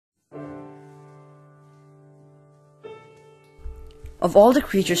Of all the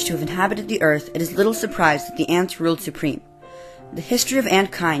creatures to have inhabited the earth, it is little surprise that the ants ruled supreme. The history of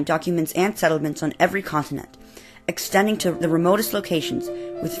ant kind documents ant settlements on every continent, extending to the remotest locations,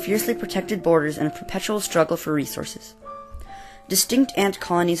 with fiercely protected borders and a perpetual struggle for resources. Distinct ant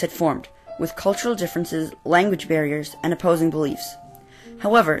colonies had formed, with cultural differences, language barriers, and opposing beliefs.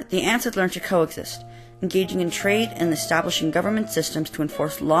 However, the ants had learned to coexist, engaging in trade and establishing government systems to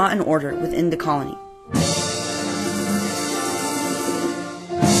enforce law and order within the colony.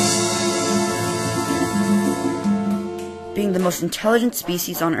 Being the most intelligent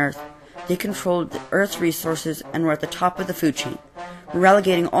species on Earth, they controlled the Earth's resources and were at the top of the food chain,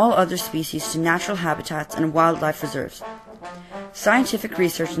 relegating all other species to natural habitats and wildlife reserves. Scientific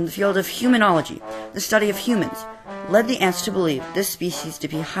research in the field of humanology, the study of humans, led the ants to believe this species to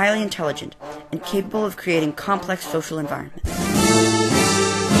be highly intelligent and capable of creating complex social environments.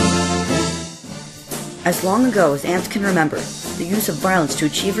 As long ago as ants can remember, the use of violence to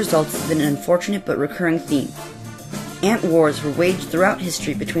achieve results has been an unfortunate but recurring theme. Ant wars were waged throughout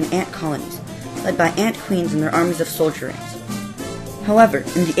history between ant colonies, led by ant queens and their armies of soldier ants. However,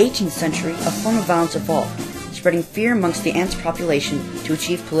 in the 18th century, a form of violence evolved, spreading fear amongst the ants' population to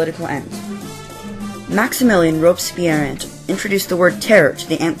achieve political ends. Maximilian Robespierre introduced the word terror to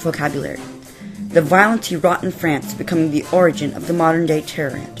the ant vocabulary, the violence he wrought in France becoming the origin of the modern-day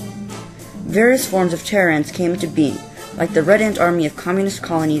terror ant. Various forms of terror ants came into being, like the Red Ant Army of communist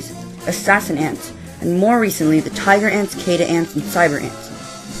colonies, assassin ants, and more recently the tiger ants, cicada ants, and cyber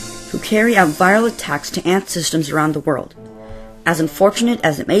ants, who carry out viral attacks to ant systems around the world. As unfortunate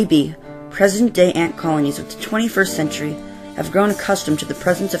as it may be, present-day ant colonies of the 21st century have grown accustomed to the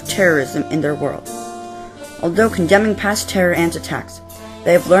presence of terrorism in their world. Although condemning past terror ant attacks,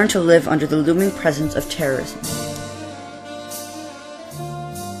 they have learned to live under the looming presence of terrorism.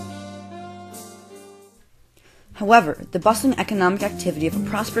 However, the bustling economic activity of a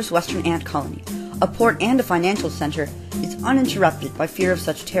prosperous western ant colony, a port and a financial center, is uninterrupted by fear of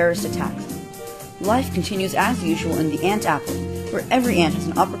such terrorist attacks. Life continues as usual in the ant apple, where every ant has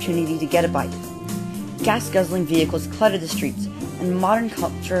an opportunity to get a bite. Gas-guzzling vehicles clutter the streets, and modern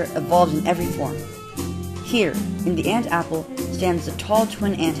culture evolves in every form. Here, in the ant apple, stands the tall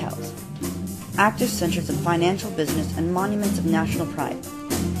twin ant house, active centers of financial business and monuments of national pride.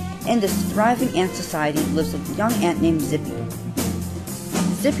 In this thriving ant society lives a young ant named Zippy.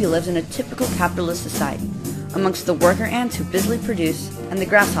 Zippy lives in a typical capitalist society, amongst the worker ants who busily produce and the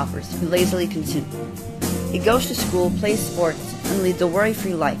grasshoppers who lazily consume. He goes to school, plays sports, and leads a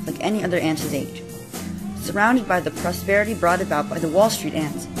worry-free life like any other ant his age. Surrounded by the prosperity brought about by the Wall Street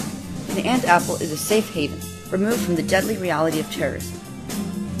ants, the ant apple is a safe haven, removed from the deadly reality of terrorism.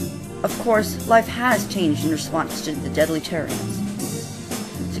 Of course, life has changed in response to the deadly terror ants.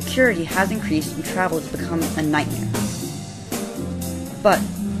 Security has increased and travel has become a nightmare. But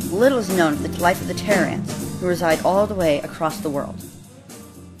little is known of the life of the terror ants, who reside all the way across the world.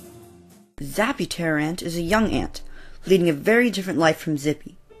 The Zappy terror ant is a young ant, leading a very different life from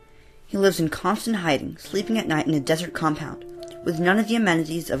Zippy. He lives in constant hiding, sleeping at night in a desert compound, with none of the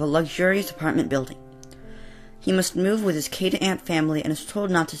amenities of a luxurious apartment building. He must move with his cicada ant family and is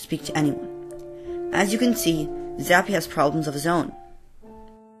told not to speak to anyone. As you can see, Zappy has problems of his own.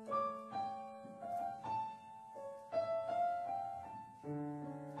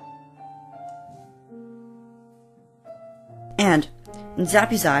 And, in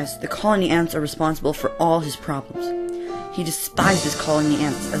Zappy's eyes, the colony ants are responsible for all his problems. He despises colony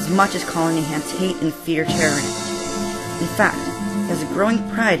ants as much as colony ants hate and fear terror ants. In fact, he has a growing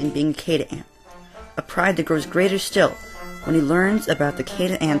pride in being a cicada ant, a pride that grows greater still when he learns about the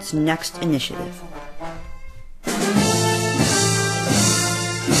cicada ant's next initiative.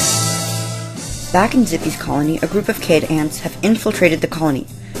 Back in Zippy's colony, a group of cicada ants have infiltrated the colony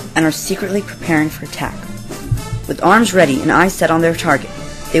and are secretly preparing for attack. With arms ready and eyes set on their target,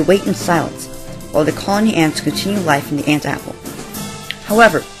 they wait in silence, while the colony ants continue life in the ant apple.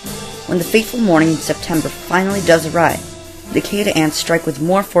 However, when the fateful morning in September finally does arrive, the cicada ants strike with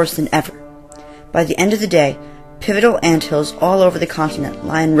more force than ever. By the end of the day, pivotal anthills all over the continent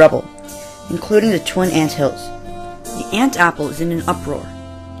lie in rubble, including the twin anthills. The ant apple is in an uproar.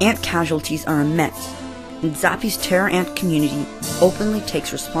 Ant casualties are immense, and Zappy's terror ant community openly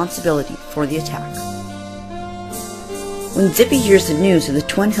takes responsibility for the attack. When Zippy hears the news of the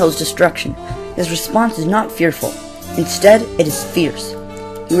Twin Hills' destruction, his response is not fearful. Instead, it is fierce.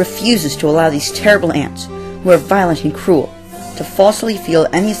 He refuses to allow these terrible ants, who are violent and cruel, to falsely feel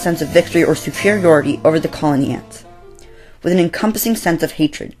any sense of victory or superiority over the colony ants. With an encompassing sense of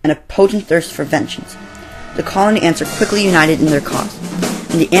hatred and a potent thirst for vengeance, the colony ants are quickly united in their cause,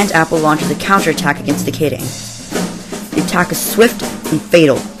 and the ant apple launches a counterattack against the cicada ants. The attack is swift and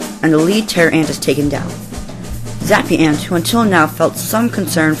fatal, and the lead terror ant is taken down. Zappy Ant, who until now felt some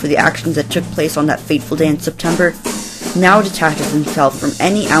concern for the actions that took place on that fateful day in September, now detaches himself from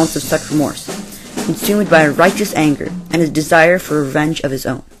any ounce of such remorse, consumed by a righteous anger and a desire for revenge of his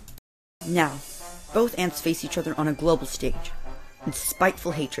own. Now, both ants face each other on a global stage, in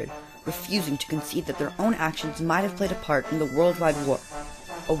spiteful hatred, refusing to concede that their own actions might have played a part in the worldwide war,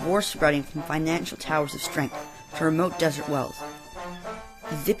 a war spreading from financial towers of strength to remote desert wells.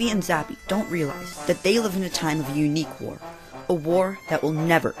 Zippy and Zappy don't realize that they live in a time of a unique war, a war that will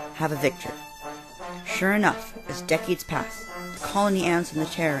never have a victor. Sure enough, as decades pass, the colony ants and the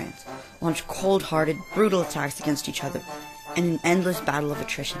terror ants launch cold-hearted, brutal attacks against each other in an endless battle of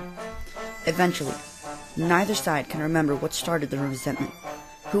attrition. Eventually, neither side can remember what started the resentment,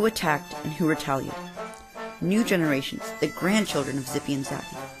 who attacked and who retaliated. New generations, the grandchildren of Zippy and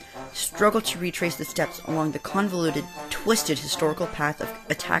Zappy, struggle to retrace the steps along the convoluted, twisted historical path of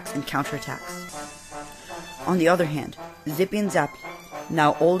attacks and counterattacks. On the other hand, Zippy and Zappy,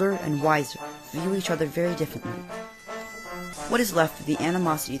 now older and wiser, view each other very differently. What is left of the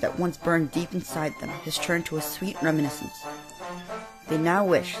animosity that once burned deep inside them has turned to a sweet reminiscence. They now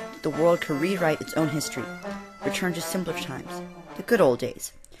wish that the world could rewrite its own history, return to simpler times, the good old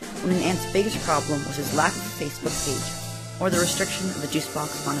days, when an ant's biggest problem was his lack of a Facebook page, or the restriction of a juice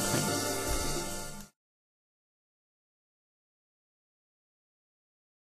box on a plane.